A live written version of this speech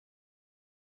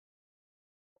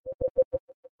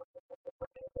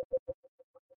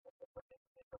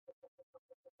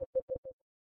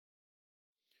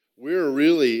We're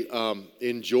really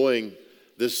enjoying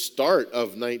this start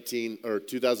of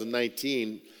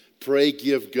 2019. Pray,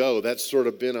 give, go. That's sort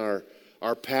of been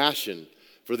our passion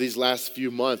for these last few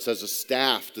months as a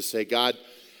staff to say, God,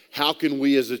 how can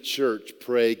we as a church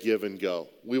pray, give, and go?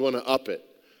 We want to up it.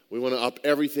 We want to up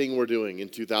everything we're doing in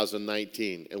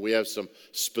 2019. And we have some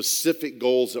specific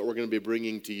goals that we're going to be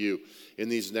bringing to you in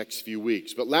these next few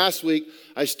weeks. But last week,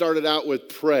 I started out with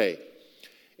pray.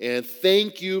 And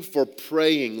thank you for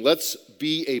praying. Let's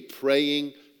be a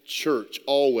praying church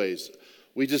always.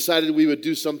 We decided we would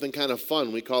do something kind of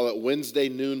fun. We call it Wednesday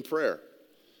noon prayer.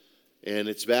 And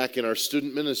it's back in our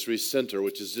Student Ministry Center,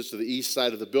 which is just to the east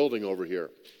side of the building over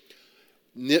here.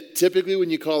 Typically,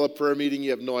 when you call a prayer meeting, you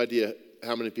have no idea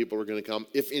how many people are going to come,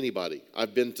 if anybody.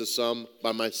 I've been to some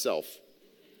by myself.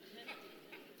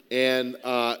 And,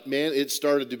 man, it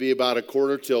started to be about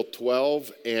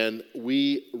 11:45, and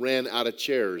we ran out of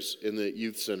chairs in the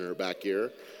youth center back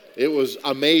here. It was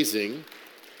amazing.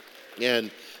 And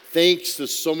thanks to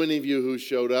so many of you who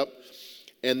showed up.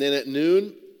 And then at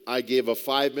noon, I gave a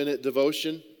 5-minute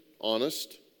devotion,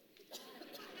 honest.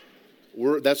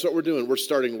 That's what we're doing. We're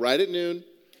starting right at noon,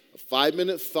 a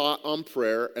 5-minute thought on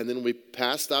prayer, and then we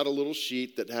passed out a little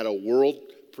sheet that had a world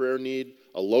prayer need,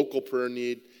 a local prayer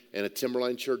need, and a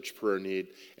Timberline Church prayer need.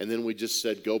 And then we just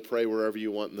said, go pray wherever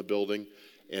you want in the building.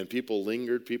 And people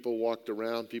lingered, people walked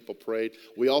around, people prayed.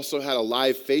 We also had a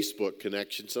live Facebook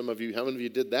connection. Some of you, how many of you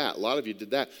did that? A lot of you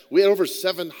did that. We had over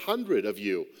 700 of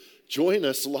you join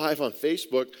us live on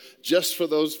Facebook just for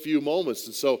those few moments.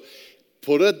 And so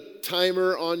put a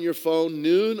timer on your phone,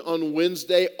 noon on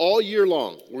Wednesday, all year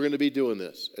long. We're going to be doing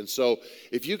this. And so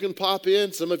if you can pop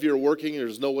in, some of you are working and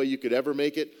there's no way you could ever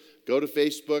make it, go to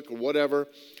Facebook or whatever.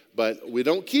 But we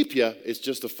don't keep you. It's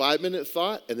just a 5-minute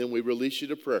thought, and then we release you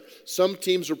to prayer. Some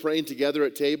teams were praying together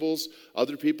at tables.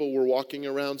 Other people were walking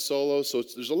around solo. So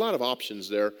there's a lot of options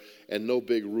there and no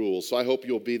big rules. So I hope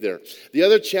you'll be there. The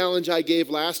other challenge I gave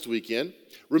last weekend,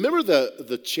 remember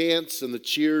the chants and the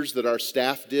cheers that our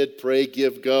staff did? Pray,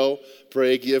 give, go.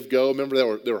 Pray, give, go.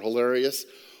 Remember they were hilarious?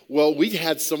 Well, we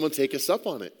had someone take us up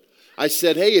on it. I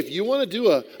said, hey, if you want to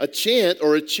do a chant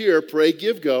or a cheer, pray,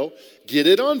 give, go, get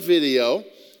it on video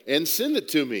and send it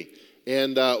to me.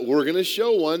 And we're going to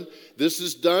show one. This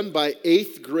is done by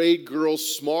 8th grade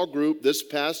girls small group this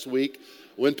past week.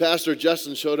 When Pastor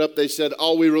Justin showed up, they said,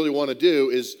 all we really want to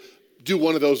do is do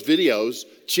one of those videos,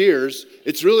 cheers.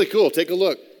 It's really cool. Take a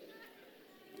look.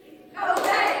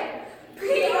 Okay.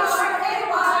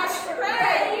 P-R-A-Y,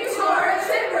 pray, you are a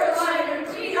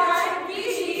Timberliner.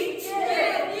 G-I-V-E,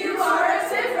 if you are a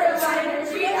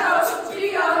Timberliner.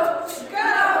 G-O-G-O,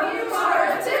 go, you are a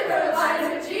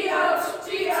Timberliner.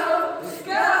 G-O-G-O,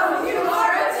 go, you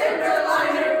are a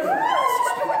Timberliner.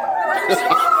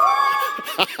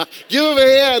 Give him a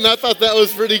hand. I thought that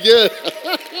was pretty good.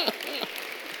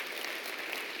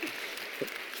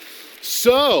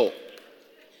 So,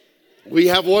 we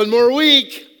have one more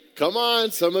week. Come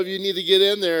on. Some of you need to get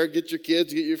in there. Get your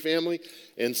kids, get your family,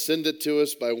 and send it to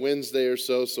us by Wednesday or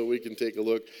so we can take a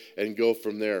look and go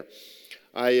from there.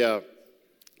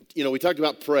 We talked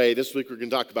about pray. This week we're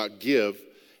going to talk about give.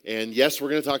 And yes, we're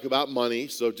going to talk about money.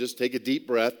 So just take a deep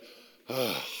breath.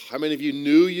 How many of you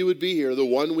knew you would be here the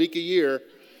 1 week a year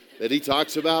that he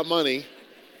talks about money?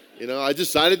 I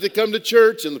decided to come to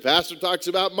church and the pastor talks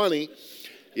about money.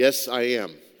 Yes, I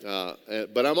am.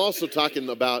 But I'm also talking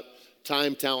about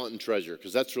time, talent, and treasure,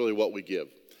 because that's really what we give.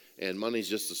 And money's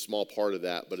just a small part of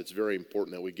that, but it's very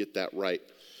important that we get that right.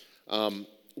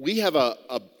 We have a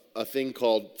thing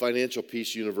called Financial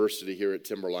Peace University here at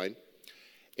Timberline,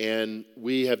 and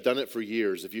we have done it for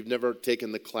years. If you've never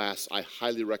taken the class, I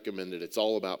highly recommend it. It's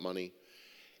all about money.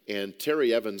 And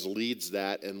Terry Evans leads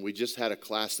that, and we just had a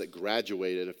class that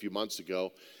graduated a few months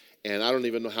ago, and I don't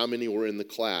even know how many were in the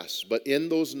class. But in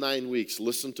those 9 weeks,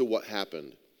 listen to what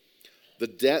happened. The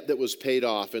debt that was paid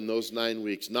off in those 9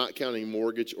 weeks, not counting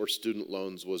mortgage or student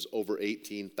loans, was over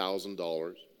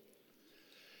 $18,000.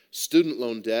 Student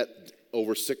loan debt,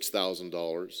 over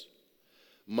 $6,000.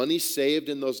 Money saved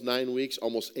in those 9 weeks,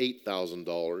 almost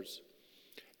 $8,000.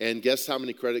 And guess how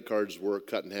many credit cards were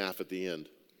cut in half at the end?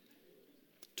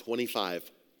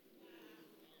 25.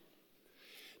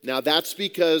 Now that's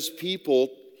because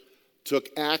people took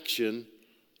action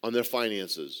on their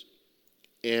finances.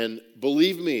 And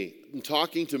believe me, in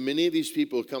talking to many of these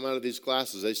people who come out of these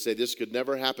classes, they say, this could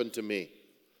never happen to me.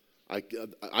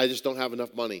 I just don't have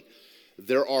enough money.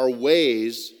 There are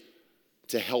ways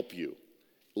to help you.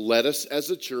 Let us as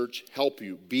a church help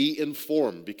you. Be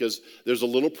informed, because there's a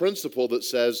little principle that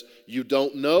says you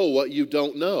don't know what you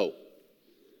don't know.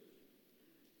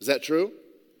 Is that true?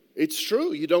 It's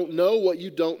true. You don't know what you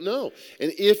don't know.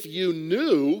 And if you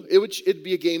knew, it'd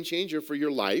be a game changer for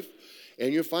your life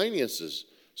and your finances.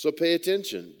 So pay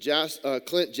attention.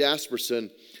 Clint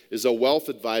Jasperson is a wealth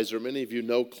advisor. Many of you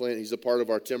know Clint. He's a part of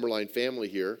our Timberline family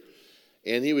here.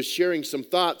 And he was sharing some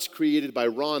thoughts created by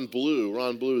Ron Blue.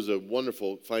 Ron Blue is a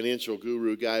wonderful financial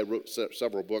guru guy, wrote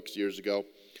several books years ago,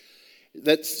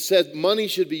 that said money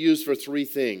should be used for three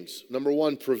things. Number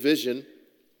one, provision,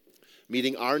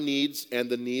 meeting our needs and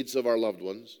the needs of our loved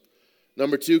ones.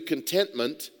 Number two,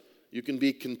 contentment. You can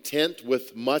be content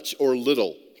with much or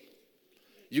little.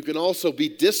 You can also be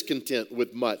discontent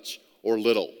with much or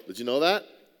little. Did you know that?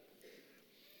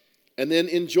 And then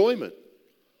enjoyment.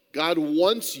 God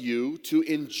wants you to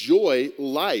enjoy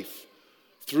life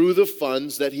through the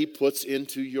funds that he puts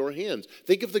into your hands.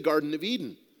 Think of the Garden of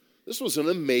Eden. This was an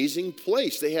amazing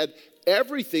place. They had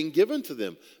everything given to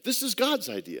them. This is God's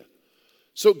idea.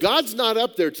 So God's not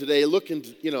up there today looking,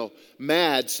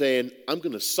 mad saying, I'm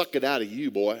going to suck it out of you,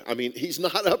 boy. I mean, he's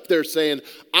not up there saying,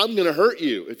 I'm going to hurt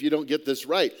you if you don't get this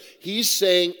right. He's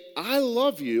saying, I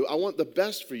love you. I want the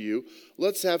best for you.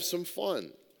 Let's have some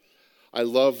fun. I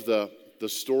love the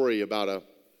story about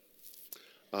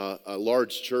a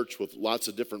large church with lots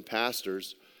of different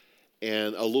pastors,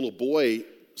 and a little boy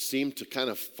seemed to kind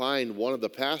of find one of the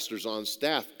pastors on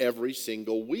staff every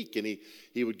single week, and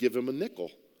he would give him a nickel.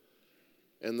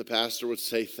 And the pastor would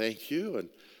say, thank you. And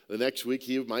the next week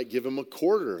he might give him a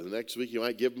quarter. The next week he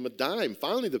might give him a dime.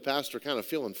 Finally, the pastor, kind of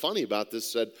feeling funny about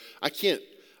this, said, I can't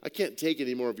take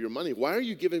any more of your money. Why are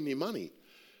you giving me money?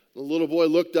 The little boy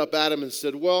looked up at him and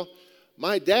said, well,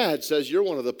 my dad says you're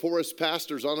one of the poorest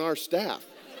pastors on our staff.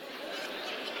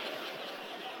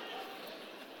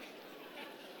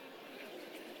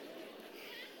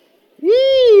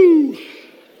 Woo!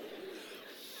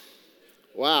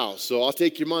 Wow, so I'll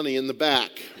take your money in the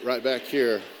back, right back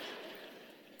here.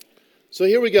 So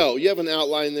here we go. You have an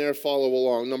outline there. Follow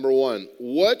along. Number one,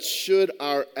 what should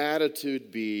our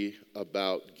attitude be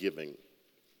about giving?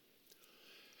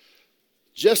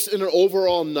 Just in an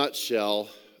overall nutshell,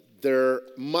 there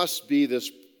must be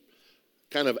this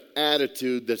kind of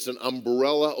attitude that's an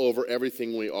umbrella over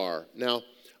everything we are. Now,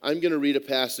 I'm going to read a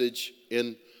passage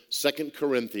in 2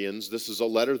 Corinthians. This is a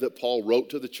letter that Paul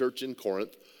wrote to the church in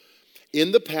Corinth.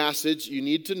 In the passage, you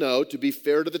need to know, to be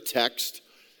fair to the text,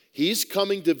 he's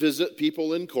coming to visit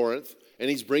people in Corinth, and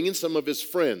he's bringing some of his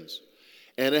friends.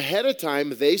 And ahead of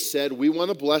time, they said, we want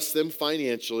to bless them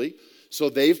financially, so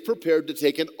they've prepared to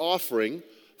take an offering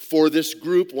for this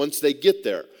group once they get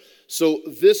there. So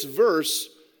this verse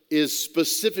is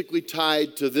specifically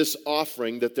tied to this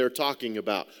offering that they're talking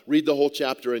about. Read the whole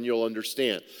chapter and you'll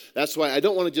understand. That's why I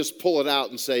don't want to just pull it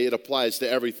out and say it applies to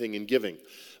everything in giving.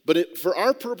 But for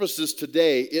our purposes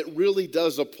today, it really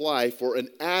does apply for an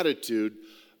attitude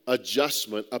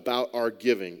adjustment about our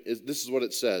giving. This is what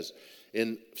it says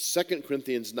in 2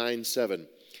 Corinthians 9:7.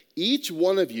 Each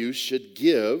one of you should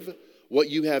give what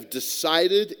you have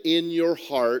decided in your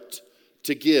heart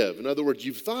to give. In other words,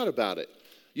 you've thought about it.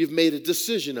 You've made a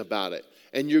decision about it.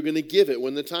 And you're going to give it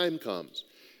when the time comes.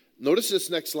 Notice this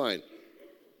next line.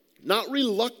 Not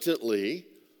reluctantly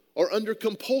or under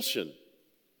compulsion.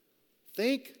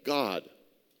 Thank God.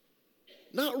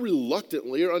 Not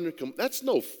reluctantly or under compulsion. That's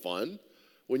no fun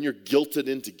when you're guilted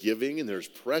into giving and there's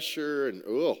pressure and,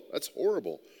 that's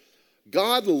horrible.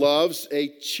 God loves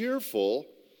a cheerful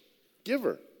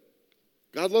giver.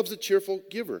 God loves a cheerful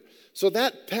giver. So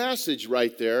that passage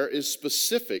right there is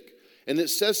specific, and it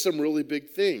says some really big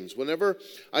things. Whenever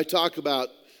I talk about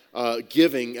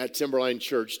giving at Timberline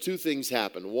Church, two things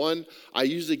happen. One, I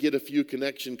usually get a few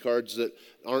connection cards that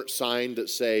aren't signed that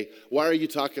say, why are you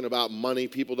talking about money?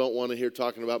 People don't want to hear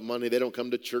talking about money. They don't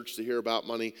come to church to hear about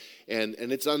money. And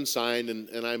it's unsigned,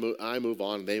 and I move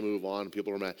on, and they move on, and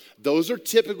people are mad. Those are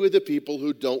typically the people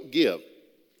who don't give.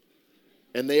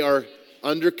 And they are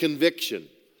under conviction.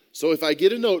 So if I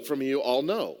get a note from you, I'll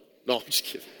know. No, I'm just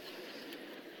kidding.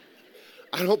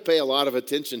 I don't pay a lot of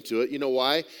attention to it. You know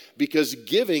why? Because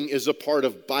giving is a part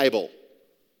of Bible.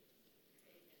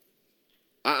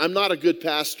 I'm not a good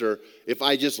pastor if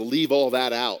I just leave all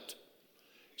that out.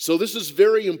 So this is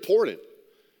very important.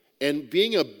 And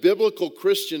being a biblical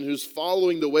Christian who's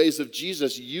following the ways of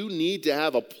Jesus, you need to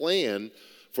have a plan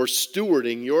for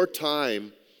stewarding your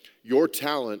time, your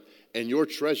talent, and your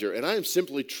treasure. And I am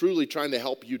simply, truly trying to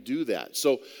help you do that.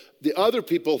 So the other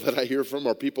people that I hear from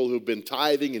are people who've been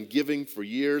tithing and giving for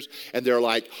years, and they're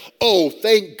like, oh,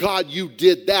 thank God you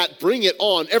did that. Bring it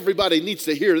on. Everybody needs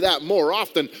to hear that more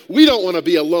often. We don't want to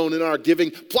be alone in our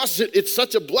giving. Plus, it's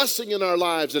such a blessing in our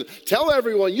lives. And tell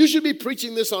everyone, you should be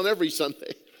preaching this on every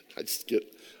Sunday. I just get,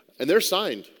 and they're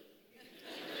signed.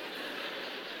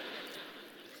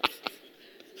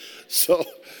 So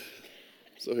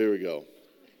here we go.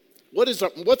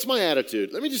 What's my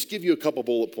attitude? Let me just give you a couple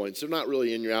bullet points. They're not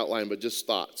really in your outline, but just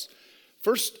thoughts.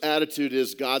 First attitude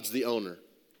is God's the owner.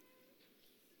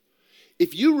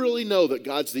 If you really know that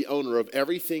God's the owner of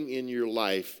everything in your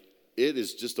life, it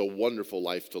is just a wonderful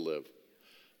life to live.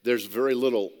 There's very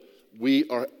little.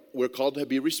 We're called to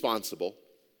be responsible.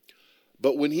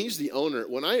 But when he's the owner,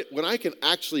 when I can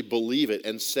actually believe it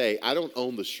and say, I don't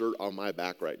own the shirt on my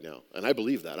back right now. And I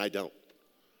believe that. I don't.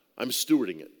 I'm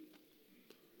stewarding it.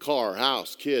 Car,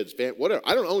 house, kids, family, whatever.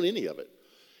 I don't own any of it.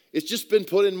 It's just been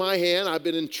put in my hand. I've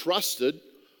been entrusted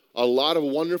a lot of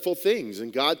wonderful things.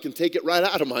 And God can take it right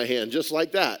out of my hand just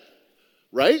like that.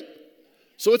 Right?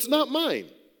 So it's not mine.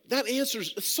 That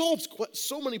solves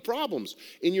so many problems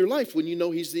in your life when you know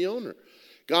he's the owner.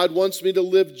 God wants me to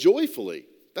live joyfully.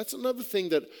 That's another thing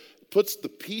that puts the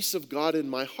peace of God in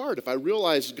my heart. If I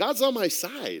realize God's on my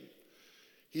side,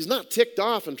 he's not ticked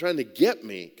off and trying to get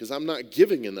me because I'm not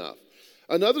giving enough.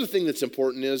 Another thing that's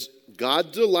important is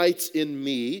God delights in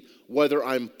me, whether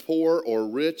I'm poor or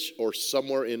rich or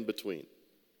somewhere in between.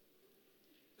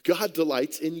 God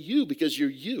delights in you because you're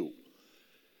you.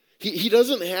 He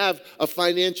doesn't have a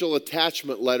financial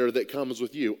attachment letter that comes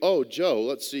with you. Oh, Joe,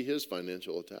 let's see his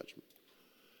financial attachment.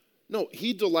 No,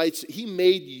 he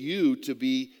made you to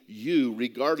be you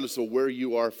regardless of where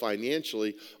you are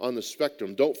financially on the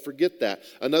spectrum. Don't forget that.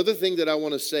 Another thing that I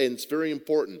want to say, and it's very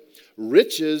important,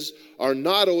 riches are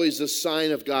not always a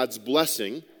sign of God's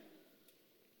blessing,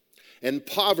 and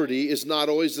poverty is not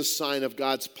always a sign of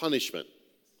God's punishment.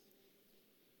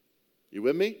 You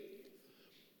with me?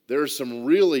 There are some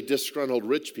really disgruntled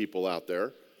rich people out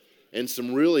there, and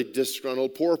some really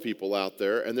disgruntled poor people out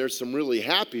there, and there's some really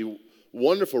happy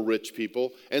wonderful rich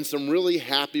people and some really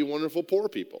happy, wonderful poor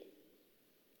people.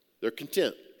 They're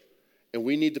content. And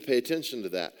we need to pay attention to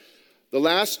that. The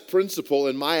last principle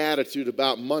in my attitude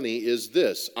about money is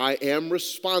this: I am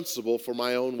responsible for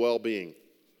my own well-being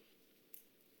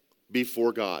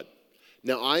before God.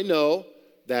 Now, I know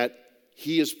that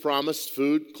he has promised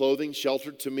food, clothing,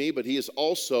 shelter to me, but he has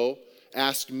also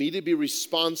asked me to be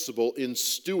responsible in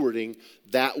stewarding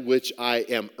that which I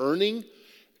am earning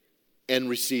and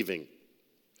receiving.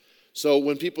 So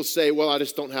when people say, well, I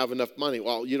just don't have enough money.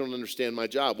 Well, you don't understand my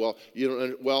job.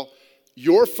 Well,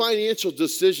 your financial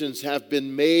decisions have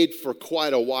been made for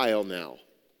quite a while now.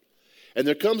 And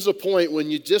there comes a point when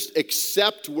you just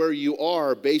accept where you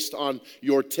are based on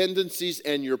your tendencies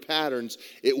and your patterns.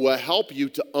 It will help you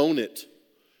to own it.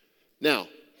 Now,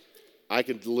 I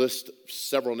can list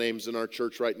several names in our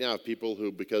church right now of people who,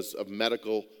 because of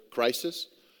medical crisis,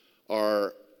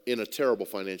 are in a terrible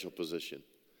financial position.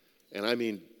 And I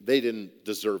mean, they didn't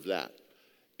deserve that.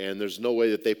 And there's no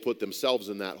way that they put themselves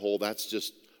in that hole. That's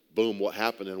just, boom, what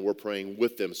happened, and we're praying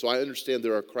with them. So I understand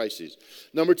there are crises.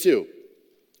 Number 2,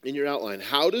 in your outline,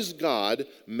 how does God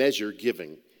measure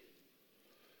giving?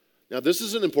 Now, this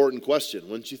is an important question,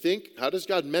 wouldn't you think? How does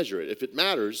God measure it? If it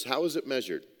matters, how is it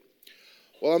measured?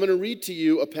 Well, I'm going to read to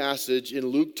you a passage in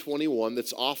Luke 21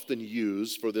 that's often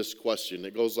used for this question.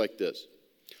 It goes like this.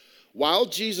 While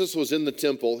Jesus was in the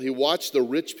temple, he watched the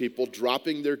rich people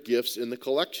dropping their gifts in the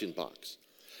collection box.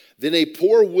 Then a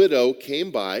poor widow came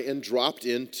by and dropped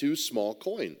in 2 small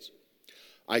coins.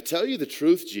 I tell you the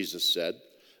truth, Jesus said,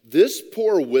 this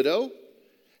poor widow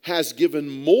has given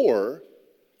more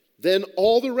than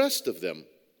all the rest of them.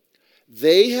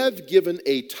 They have given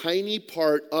a tiny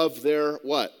part of their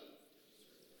what?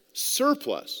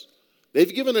 Surplus.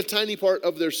 They've given a tiny part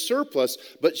of their surplus,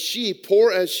 but she,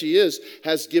 poor as she is,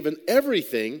 has given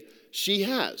everything she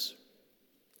has.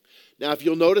 Now, if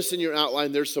you'll notice in your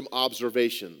outline, there's some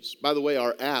observations. By the way,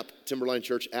 our app, Timberline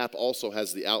Church app, also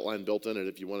has the outline built in it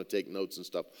if you want to take notes and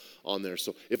stuff on there.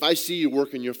 So if I see you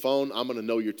working your phone, I'm going to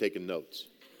know you're taking notes.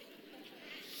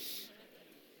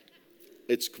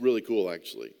 It's really cool,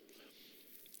 actually.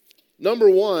 Number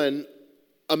 1,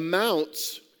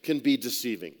 amounts can be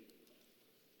deceiving.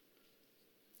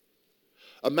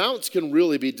 Amounts can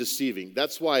really be deceiving.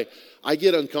 That's why I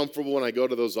get uncomfortable when I go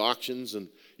to those auctions and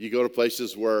you go to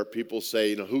places where people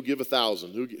say, who give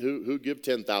 1,000, who give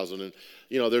 10,000, and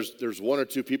there's 1 or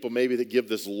 2 people maybe that give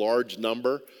this large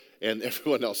number, and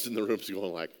everyone else in the room is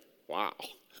going like, wow,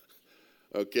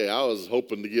 okay, I was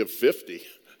hoping to give 50.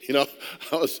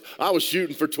 I was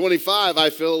shooting for 25.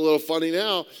 I feel a little funny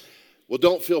now. Well,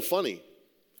 don't feel funny,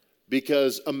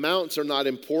 because amounts are not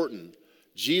important.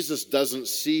 Jesus doesn't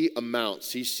see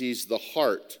amounts. He sees the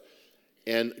heart.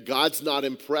 And God's not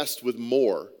impressed with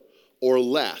more or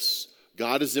less.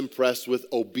 God is impressed with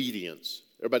obedience.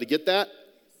 Everybody get that?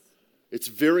 It's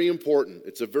very important.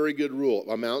 It's a very good rule.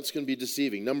 Amounts can be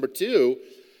deceiving. Number 2,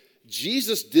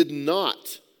 Jesus did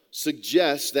not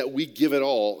suggests that we give it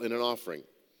all in an offering.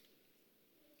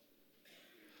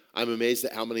 I'm amazed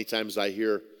at how many times I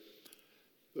hear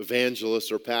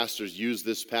evangelists or pastors use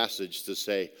this passage to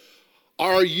say,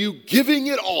 "Are you giving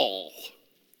it all?"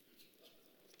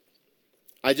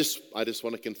 I just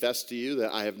want to confess to you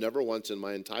that I have never once in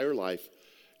my entire life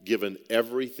given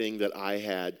everything that I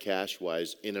had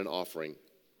cash-wise in an offering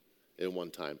in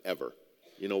one time, ever.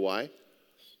 You know why?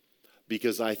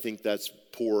 Because I think that's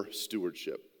poor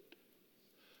stewardship.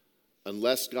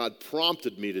 Unless God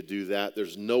prompted me to do that,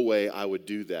 there's no way I would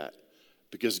do that.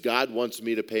 Because God wants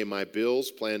me to pay my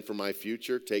bills, plan for my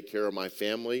future, take care of my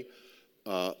family.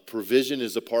 Provision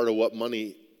is a part of what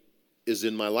money is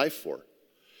in my life for.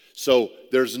 So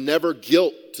there's never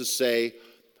guilt to say,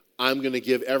 I'm going to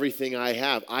give everything I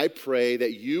have. I pray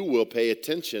that you will pay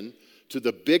attention to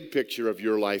the big picture of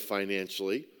your life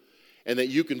financially, and that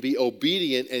you can be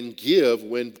obedient and give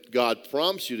when God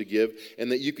prompts you to give,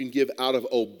 and that you can give out of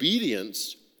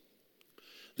obedience.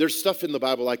 There's stuff in the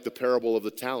Bible like the parable of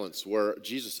the talents where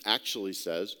Jesus actually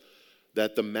says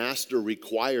that the master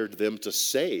required them to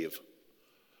save.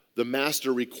 The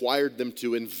master required them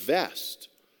to invest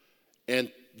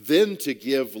and then to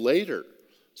give later.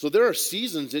 So there are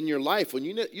seasons in your life when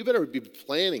you better be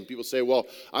planning. People say, well,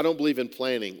 I don't believe in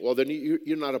planning. Well, then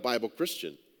you're not a Bible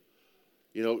Christian.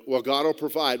 Well, God will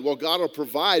provide. Well, God will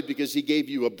provide because he gave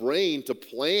you a brain to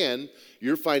plan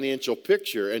your financial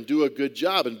picture and do a good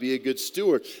job and be a good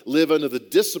steward. Live under the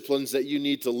disciplines that you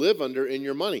need to live under in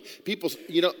your money. People,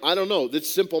 I don't know.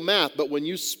 It's simple math, but when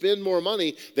you spend more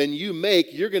money than you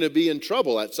make, you're going to be in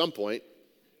trouble at some point.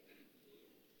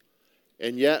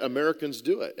 And yet Americans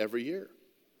do it every year.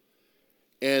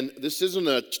 And this isn't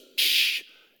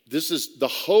this is the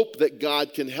hope that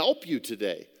God can help you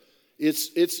today.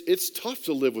 It's tough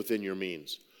to live within your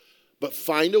means, but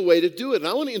find a way to do it. And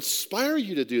I want to inspire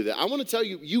you to do that. I want to tell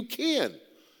you, you can.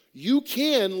 You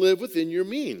can live within your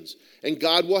means, and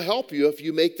God will help you if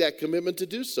you make that commitment to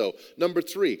do so. Number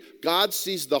 3, God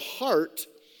sees the heart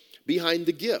behind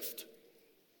the gift.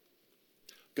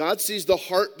 God sees the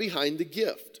heart behind the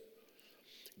gift.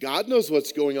 God knows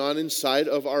what's going on inside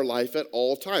of our life at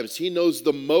all times. He knows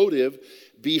the motive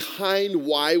behind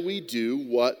why we do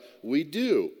what we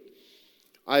do.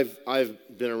 I've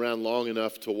been around long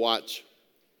enough to watch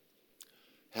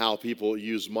how people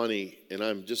use money, and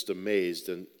I'm just amazed.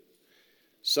 And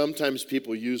sometimes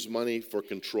people use money for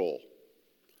control.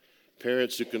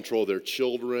 Parents who control their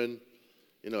children.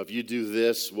 If you do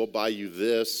this, we'll buy you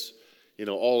this.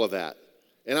 All of that.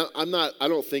 And I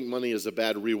don't think money is a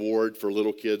bad reward for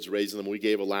little kids, raising them. We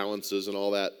gave allowances and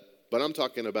all that. But I'm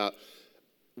talking about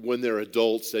when they're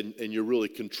adults and you're really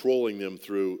controlling them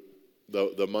through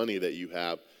the money that you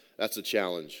have. That's a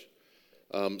challenge.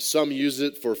 Some use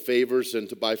it for favors and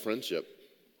to buy friendship.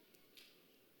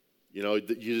 You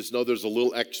just know there's a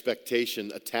little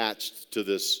expectation attached to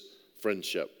this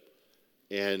friendship.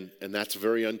 And that's a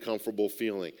very uncomfortable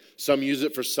feeling. Some use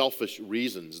it for selfish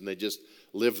reasons, and they just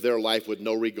live their life with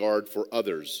no regard for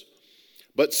others.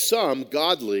 But some,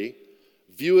 godly,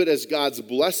 view it as God's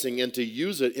blessing and to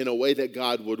use it in a way that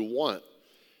God would want.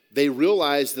 They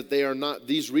realize that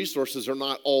these resources are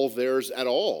not all theirs at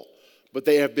all, but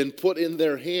they have been put in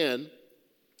their hand,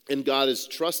 and God is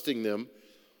trusting them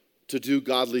to do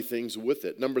godly things with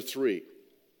it. Number 3,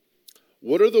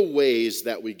 what are the ways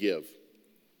that we give?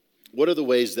 What are the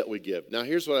ways that we give? Now,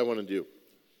 here's what I want to do.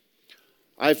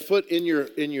 I've put in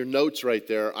your notes right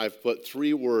there, I've put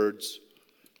 3 words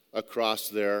across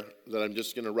there that I'm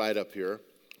just going to write up here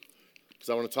because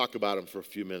I want to talk about them for a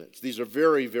few minutes. These are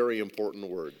very, very important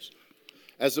words.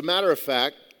 As a matter of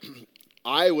fact,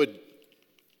 how did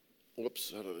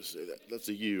I say that? That's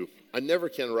a U. I never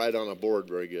can write on a board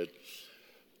very good.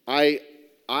 I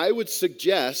would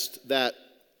suggest that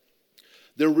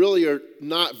there really are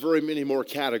not very many more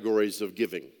categories of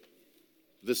giving.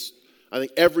 I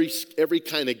think every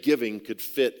kind of giving could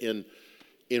fit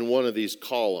in one of these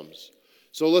columns.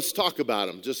 So let's talk about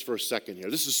them just for a second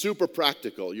here. This is super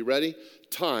practical. You ready?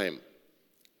 Time.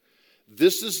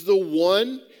 This is the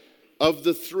one of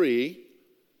the 3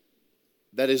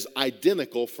 that is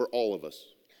identical for all of us.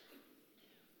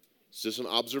 It's just an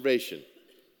observation.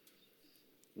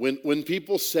 When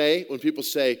people say,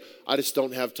 I just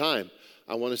don't have time,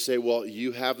 I want to say, well,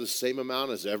 you have the same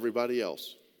amount as everybody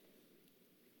else.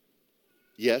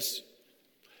 Yes,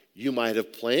 you might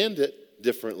have planned it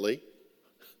differently.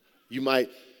 You might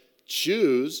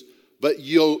choose, but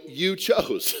you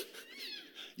chose.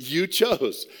 You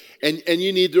chose. And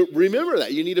you need to remember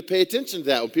that. You need to pay attention to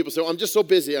that. When people say, I'm just so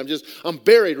busy. I'm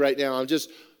buried right now.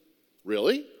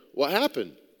 Really? What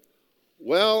happened?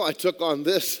 Well, I took on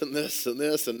this and this and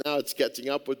this, and now it's catching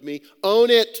up with me. Own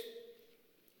it.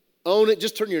 Own it.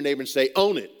 Just turn to your neighbor and say,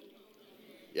 own it.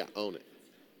 Yeah, own it.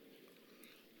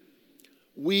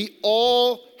 We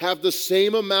all have the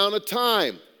same amount of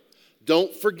time.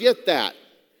 Don't forget that.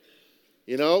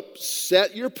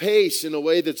 Set your pace in a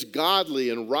way that's godly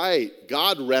and right.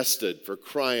 God rested, for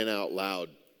crying out loud.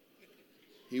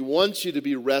 He wants you to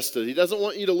be rested. He doesn't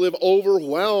want you to live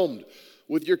overwhelmed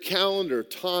with your calendar,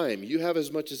 time. You have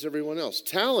as much as everyone else.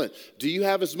 Talent. Do you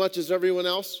have as much as everyone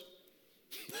else?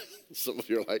 Some of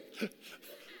you are like,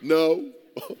 no.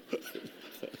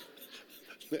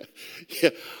 Yeah,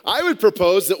 I would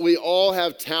propose that we all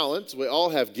have talents. We all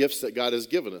have gifts that God has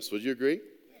given us. Would you agree?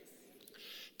 Yes.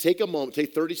 Take a moment,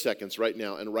 take 30 seconds right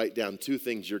now and write down 2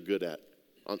 things you're good at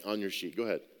on your sheet. Go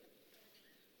ahead.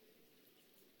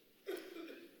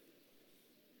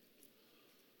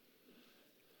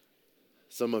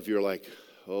 Some of you are like,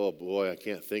 oh boy, I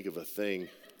can't think of a thing.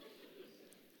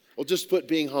 Well, just put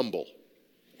being humble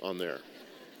on there.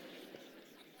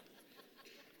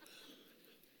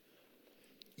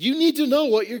 You need to know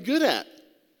what you're good at.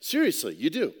 Seriously,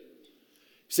 you do. You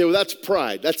say, well, that's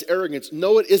pride. That's arrogance.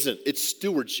 No, it isn't. It's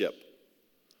stewardship.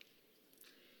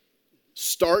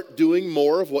 Start doing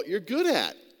more of what you're good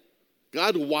at.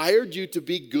 God wired you to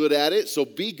be good at it, so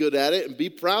be good at it and be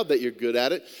proud that you're good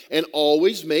at it, and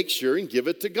always make sure and give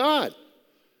it to God.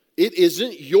 It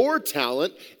isn't your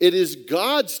talent. It is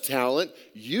God's talent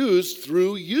used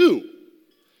through you.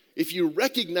 If you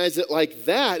recognize it like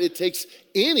that, it takes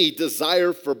any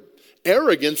desire for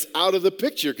arrogance out of the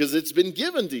picture because it's been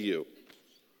given to you.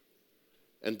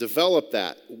 And develop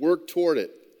that. Work toward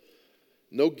it.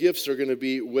 No gifts are going to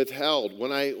be withheld.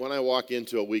 When I walk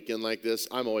into a weekend like this,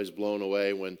 I'm always blown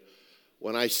away when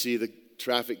I see the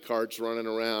traffic carts running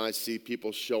around. I see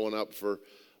people showing up for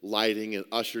lighting, and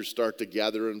ushers start to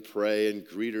gather and pray, and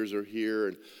greeters are here.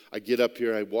 And I get up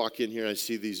here, I walk in here, and I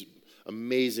see these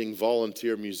amazing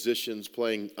volunteer musicians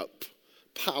playing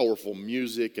powerful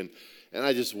music, and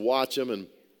I just watch them,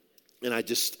 and I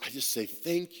just say,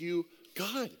 thank you,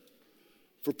 God,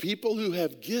 for people who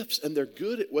have gifts and they're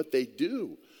good at what they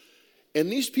do.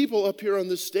 And these people up here on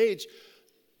this stage,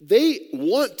 they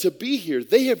want to be here.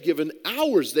 They have given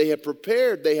hours. They have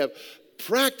prepared. They have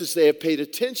practiced. They have paid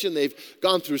attention. They've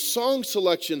gone through song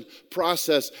selection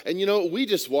process. And we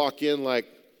just walk in like,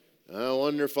 I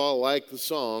wonder if I'll like the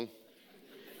song.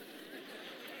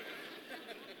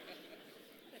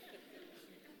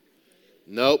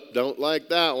 Nope, don't like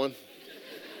that one.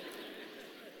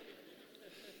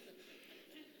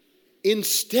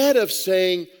 Instead of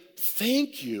saying,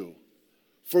 thank you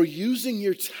for using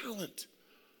your talent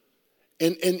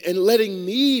and letting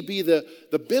me be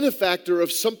the benefactor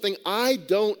of something I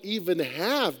don't even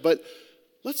have. But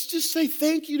let's just say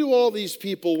thank you to all these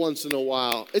people once in a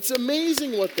while. It's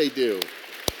amazing what they do.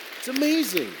 It's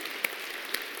amazing.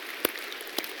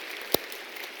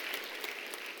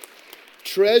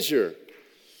 Treasure.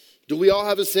 Do we all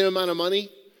have the same amount of money?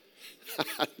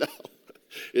 No.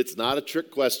 It's not a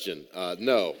trick question.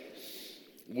 No.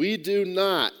 We do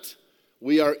not.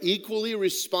 We are equally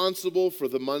responsible for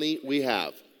the money we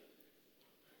have.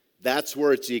 That's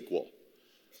where it's equal.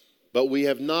 But we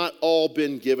have not all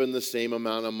been given the same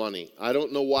amount of money. I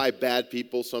don't know why bad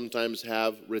people sometimes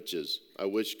have riches. I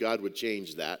wish God would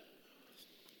change that.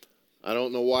 I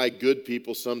don't know why good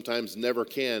people sometimes never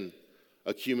can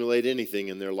accumulate anything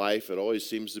in their life. It always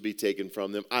seems to be taken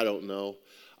from them. I don't know.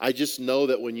 I just know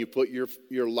that when you put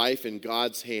your life in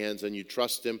God's hands and you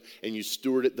trust Him and you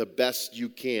steward it the best you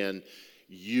can,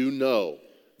 you know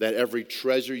that every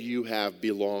treasure you have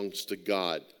belongs to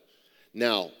God.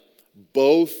 Now,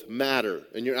 both matter.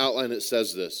 In your outline it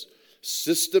says this: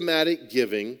 systematic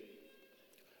giving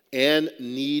and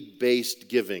need-based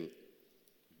giving.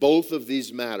 Both of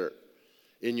these matter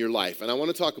in your life. And I want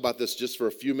to talk about this just for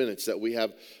a few minutes that we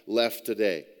have left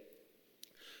today.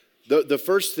 The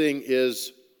first thing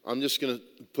is, I'm just going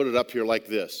to put it up here like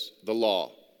this: the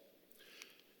law.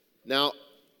 Now,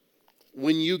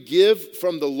 when you give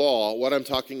from the law, what I'm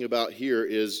talking about here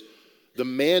is the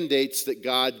mandates that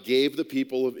God gave the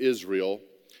people of Israel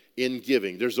in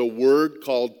giving. There's a word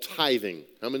called tithing.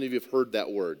 How many of you have heard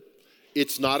that word?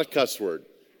 It's not a cuss word.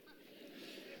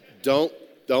 Don't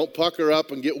pucker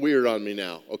up and get weird on me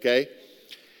now, okay?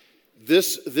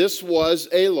 This was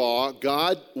a law.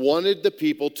 God wanted the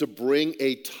people to bring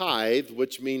a tithe,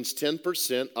 which means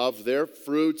 10% of their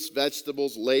fruits,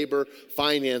 vegetables, labor,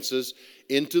 finances,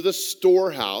 into the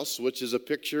storehouse, which is a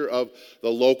picture of the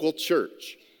local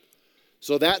church.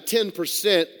 So that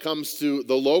 10% comes to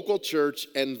the local church,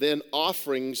 and then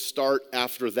offerings start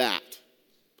after that.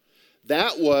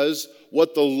 That was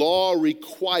what the law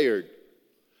required.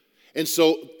 And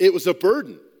so it was a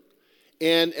burden.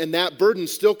 And that burden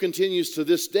still continues to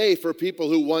this day for people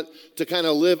who want to kind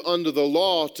of live under the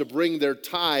law to bring their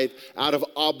tithe out of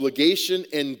obligation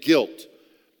and guilt.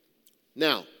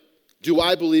 Now, do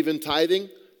I believe in tithing?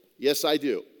 Yes, I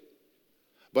do.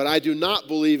 But I do not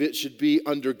believe it should be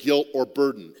under guilt or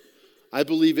burden. I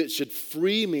believe it should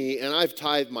free me, and I've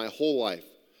tithed my whole life.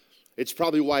 It's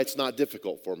probably why it's not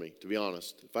difficult for me, to be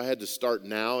honest. If I had to start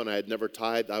now and I had never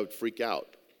tithed, I would freak out.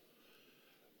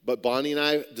 But Bonnie and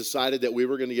I decided that we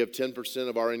were going to give 10%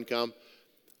 of our income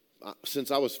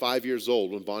since I was 5 years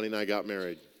old when Bonnie and I got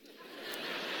married.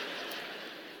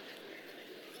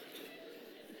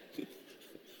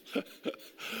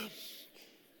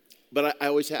 But I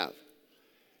always have.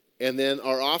 And then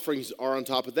our offerings are on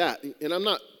top of that. And I'm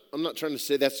not trying to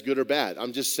say that's good or bad.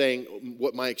 I'm just saying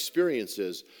what my experience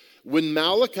is. When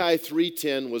Malachi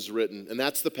 3:10 was written, and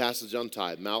that's the passage on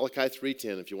tithe, Malachi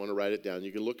 3:10, if you want to write it down,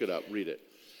 you can look it up, read it.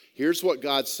 Here's what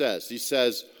God says. He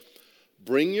says,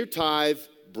 bring your tithe,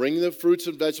 bring the fruits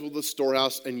and vegetables to the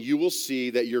storehouse, and you will see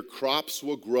that your crops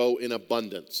will grow in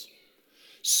abundance.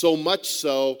 So much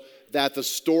so that the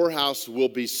storehouse will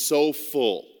be so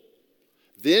full.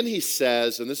 Then he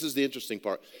says, and this is the interesting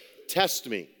part, test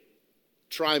me,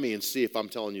 try me and see if I'm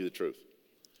telling you the truth.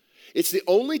 It's the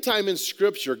only time in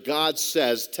Scripture God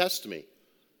says, test me.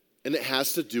 And it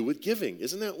has to do with giving.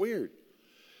 Isn't that weird?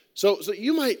 So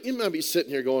you might be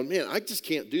sitting here going, man, I just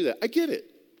can't do that. I get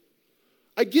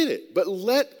it. But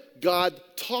let God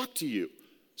talk to you.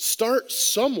 Start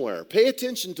somewhere. Pay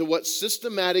attention to what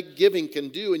systematic giving can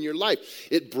do in your life.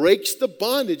 It breaks the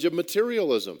bondage of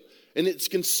materialism. And it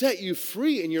can set you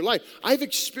free in your life. I've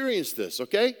experienced this,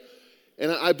 okay?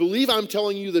 And I believe I'm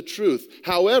telling you the truth.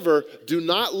 However, do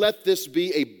not let this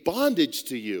be a bondage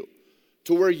to you,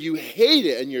 to where you hate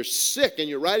it and you're sick and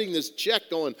you're writing this check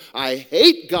going, I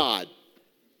hate God.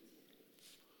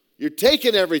 You're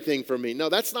taking everything from me. No,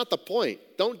 that's not the point.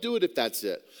 Don't do it if that's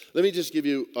it. Let me just give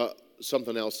you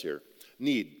something else here.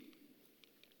 Need.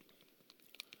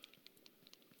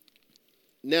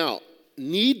 Now,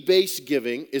 need-based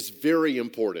giving is very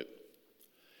important.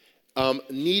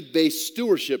 Need-based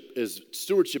stewardship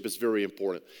is very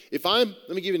important. Let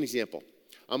me give you an example.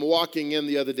 I'm walking in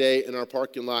the other day in our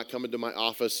parking lot, coming to my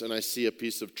office, and I see a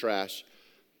piece of trash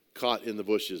caught in the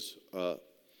bushes.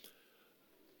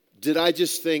 Did I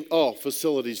just think, oh,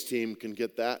 facilities team can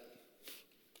get that?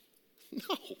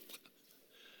 No.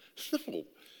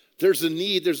 There's a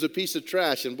need, there's a piece of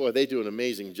trash, and boy, they do an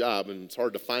amazing job, and it's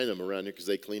hard to find them around here because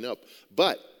they clean up.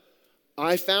 But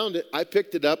I found it, I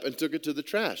picked it up and took it to the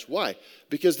trash. Why?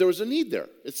 Because there was a need there.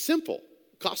 It's simple.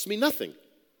 It cost me nothing,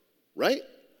 right?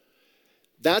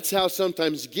 That's how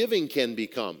sometimes giving can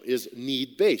become, is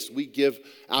need-based. We give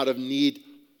out of need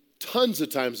tons of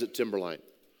times at Timberline.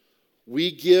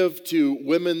 We give to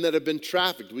women that have been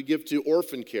trafficked. We give to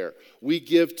orphan care. We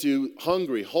give to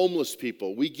hungry, homeless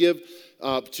people. We give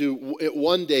to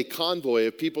one day convoy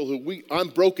of people who I'm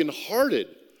brokenhearted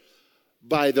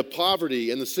by the poverty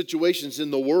and the situations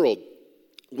in the world.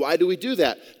 Why do we do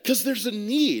that? Because there's a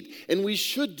need, and we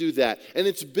should do that. And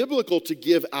it's biblical to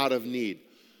give out of need.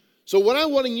 So what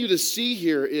I'm wanting you to see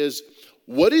here is,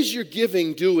 what is your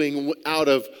giving doing out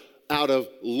of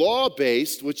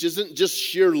law-based, which isn't just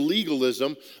sheer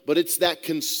legalism, but it's that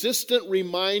consistent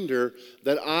reminder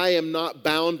that I am not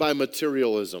bound by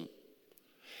materialism.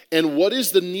 And what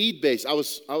is the need-based? I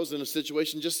was in a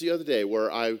situation just the other day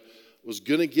where I was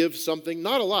going to give something,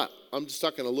 not a lot, I'm just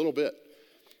talking a little bit.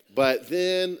 But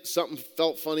then something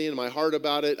felt funny in my heart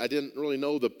about it. I didn't really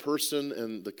know the person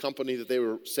and the company that they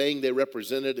were saying they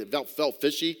represented. It felt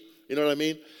fishy, you know what I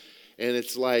mean? And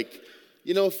it's like,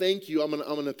 thank you, I'm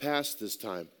gonna pass this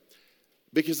time.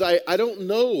 Because I don't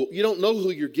know, you don't know who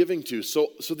you're giving to. So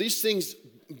these things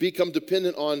become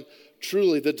dependent on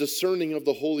truly the discerning of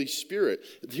the Holy Spirit.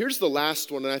 Here's the last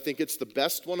one, and I think it's the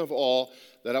best one of all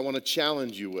that I want to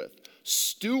challenge you with.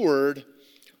 Steward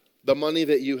the money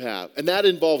that you have. And that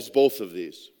involves both of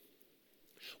these.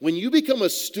 When you become a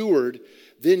steward,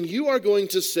 then you are going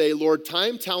to say, Lord,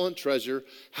 time, talent, treasure,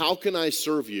 how can I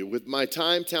serve you with my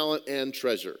time, talent, and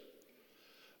treasure?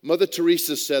 Mother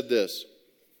Teresa said this,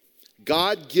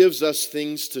 God gives us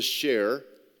things to share.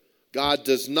 God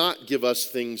does not give us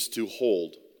things to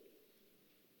hold.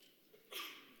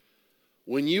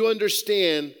 When you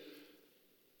understand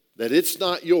that it's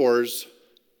not yours,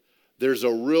 there's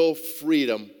a real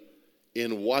freedom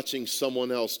in watching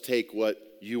someone else take what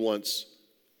you once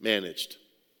managed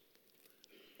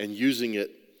and using it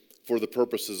for the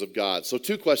purposes of God. So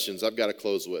 2 questions I've got to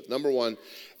close with. Number 1,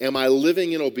 am I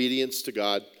living in obedience to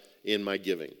God in my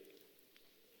giving?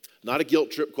 Not a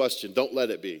guilt trip question. Don't let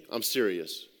it be. I'm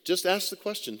serious. Just ask the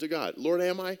question to God. Lord,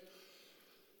 am I?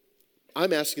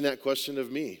 I'm asking that question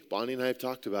of me. Bonnie and I have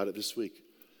talked about it this week.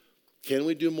 Can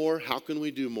we do more? How can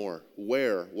we do more?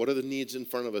 Where? What are the needs in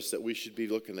front of us that we should be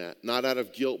looking at? Not out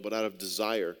of guilt, but out of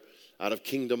desire, out of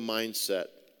kingdom mindset.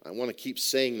 I want to keep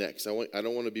saying that because I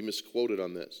don't want to be misquoted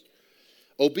on this.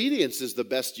 Obedience is the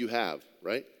best you have,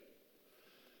 right?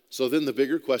 So then the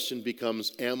bigger question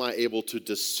becomes, am I able to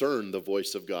discern the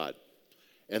voice of God?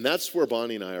 And that's where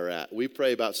Bonnie and I are at. We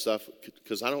pray about stuff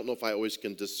because I don't know if I always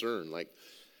can discern. Like,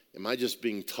 am I just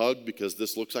being tugged because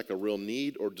this looks like a real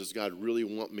need, or does God really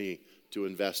want me to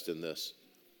invest in this?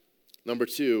 Number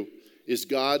 2, is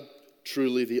God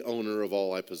truly the owner of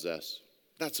all I possess?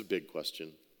 That's a big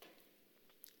question.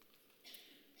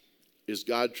 Is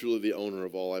God truly the owner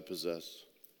of all I possess?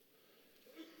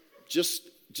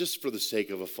 Just for the sake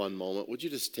of a fun moment, would you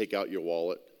just take out your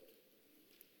wallet?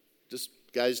 Just,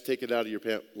 guys, take it out of your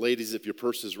pants. Ladies, if your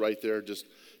purse is right there, just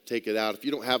take it out. If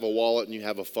you don't have a wallet and you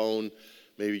have a phone,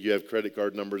 maybe you have credit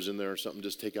card numbers in there or something,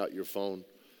 just take out your phone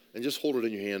and just hold it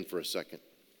in your hand for a second.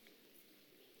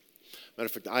 Matter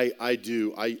of fact, I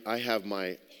have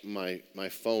my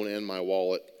phone and my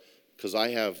wallet because I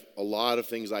have a lot of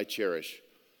things I cherish.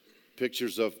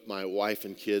 Pictures of my wife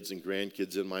and kids and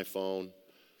grandkids in my phone.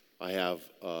 I have,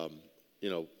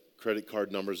 credit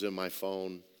card numbers in my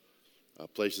phone,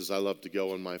 places I love to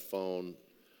go in my phone.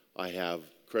 I have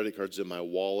credit cards in my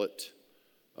wallet.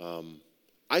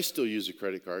 I still use a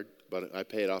credit card, but I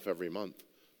pay it off every month.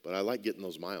 But I like getting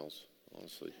those miles,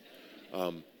 honestly.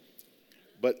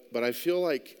 But I feel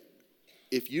like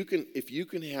if you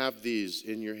can have these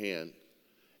in your hand,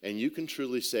 and you can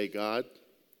truly say, God,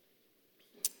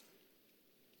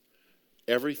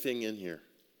 everything in here.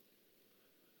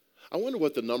 I wonder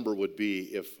what the number would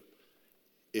be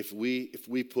if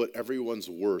we put everyone's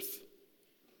worth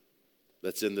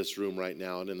that's in this room right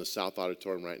now and in the South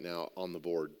Auditorium right now on the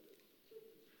board.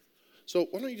 So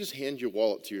why don't you just hand your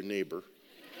wallet to your neighbor?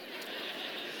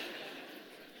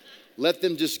 Let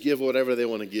them just give whatever they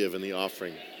want to give in the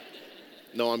offering.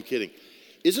 No, I'm kidding.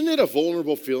 Isn't it a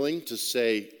vulnerable feeling to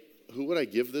say, who would I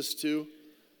give this to?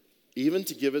 Even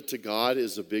to give it to God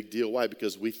is a big deal. Why?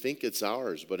 Because we think it's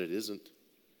ours, but it isn't.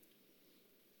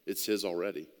 It's His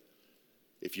already.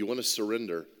 If you want to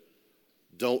surrender,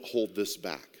 don't hold this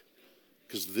back.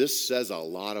 Because this says a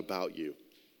lot about you.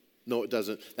 No, it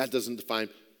doesn't. It doesn't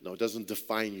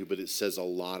define you, but it says a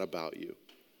lot about you.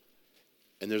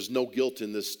 And there's no guilt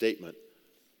in this statement.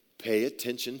 Pay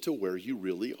attention to where you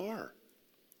really are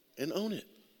and own it.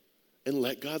 And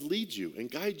let God lead you and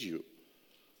guide you.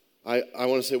 I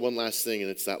want to say one last thing,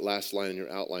 and it's that last line in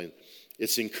your outline.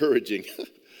 It's encouraging.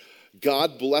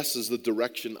 God blesses the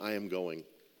direction I am going.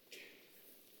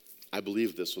 I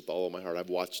believe this with all of my heart. I've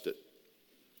watched it.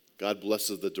 God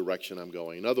blesses the direction I'm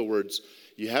going. In other words,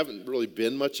 you haven't really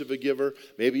been much of a giver.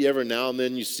 Maybe every now and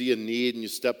then you see a need and you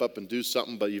step up and do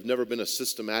something, but you've never been a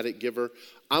systematic giver.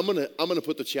 I'm gonna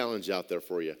put the challenge out there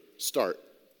for you. Start.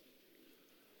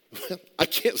 I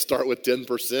can't start with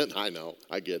 10%. I know.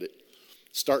 I get it.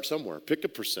 Start somewhere. Pick a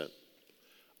percent.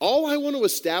 All I want to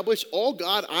establish, all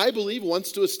God, I believe,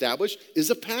 wants to establish is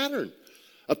a pattern.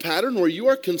 A pattern where you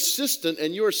are consistent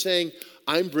and you are saying,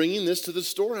 I'm bringing this to the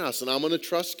storehouse and I'm going to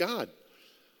trust God.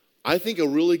 I think a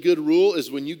really good rule is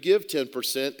when you give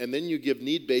 10% and then you give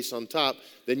need-based on top,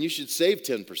 then you should save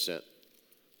 10%.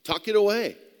 Tuck it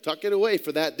away. Tuck it away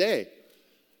for that day.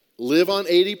 Live on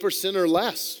 80% or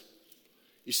less.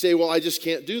 You say, well, I just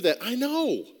can't do that. I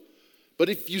know. But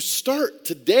if you start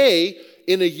today,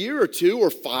 in a year or 2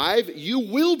 or 5, you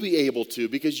will be able to,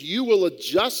 because you will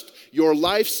adjust your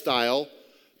lifestyle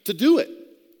to do it.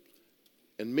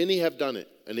 And many have done it,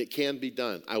 and it can be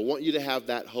done. I want you to have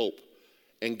that hope,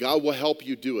 and God will help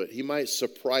you do it. He might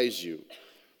surprise you.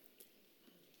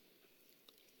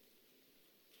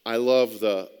 I love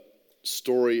the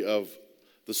story of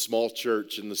the small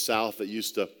church in the South that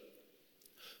used to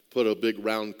put a big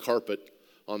round carpet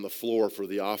on the floor for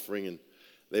the offering, and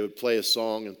they would play a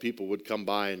song and people would come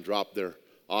by and drop their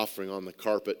offering on the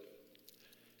carpet.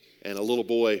 And a little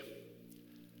boy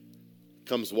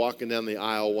comes walking down the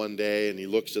aisle one day and he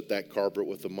looks at that carpet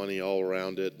with the money all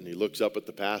around it, and he looks up at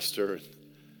the pastor and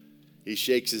he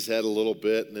shakes his head a little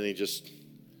bit, and then he just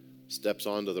steps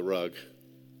onto the rug.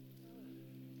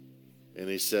 And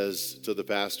he says to the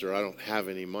pastor, I don't have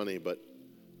any money, but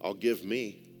I'll give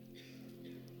me.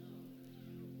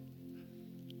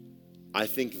 I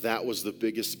think that was the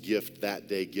biggest gift that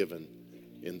day given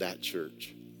in that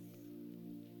church.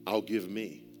 I'll give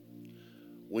me.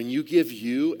 When you give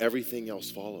you, everything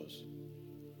else follows.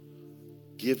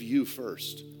 Give you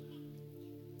first.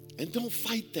 And don't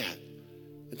fight that.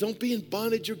 And don't be in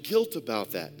bondage or guilt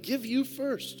about that. Give you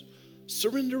first.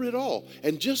 Surrender it all.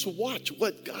 And just watch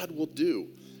what God will do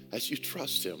as you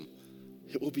trust him.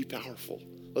 It will be powerful.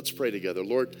 Let's pray together.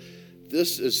 Lord,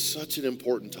 this is such an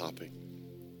important topic.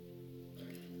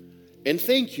 And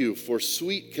thank you for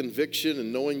sweet conviction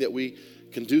and knowing that we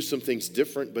can do some things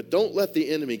different. But don't let the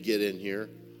enemy get in here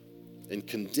and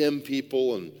condemn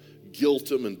people and guilt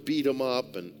them and beat them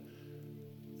up and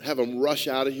have them rush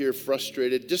out of here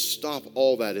frustrated. Just stop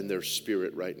all that in their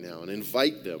spirit right now and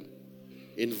invite them.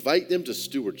 Invite them to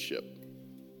stewardship.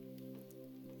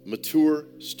 Mature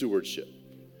stewardship.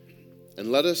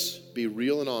 And let us be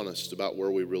real and honest about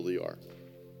where we really are.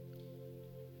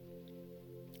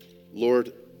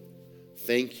 Lord,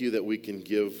 thank you that we can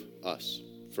give us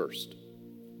first.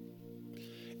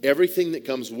 Everything that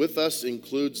comes with us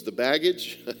includes the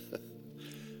baggage,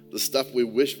 the stuff we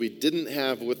wish we didn't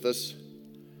have with us,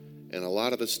 and a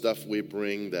lot of the stuff we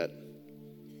bring that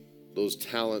those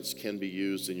talents can be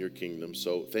used in your kingdom.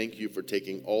 So thank you for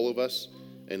taking all of us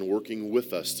and working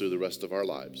with us through the rest of our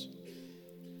lives.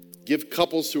 Give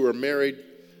couples who are married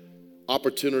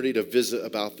opportunity to visit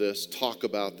about this, talk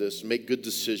about this, make good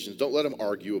decisions. Don't let them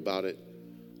argue about it.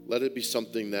 Let it be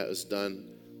something that is done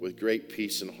with great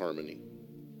peace and harmony.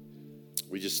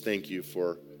 We just thank you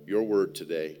for your word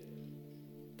today.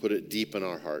 Put it deep in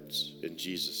our hearts. In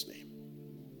Jesus' name,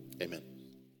 amen.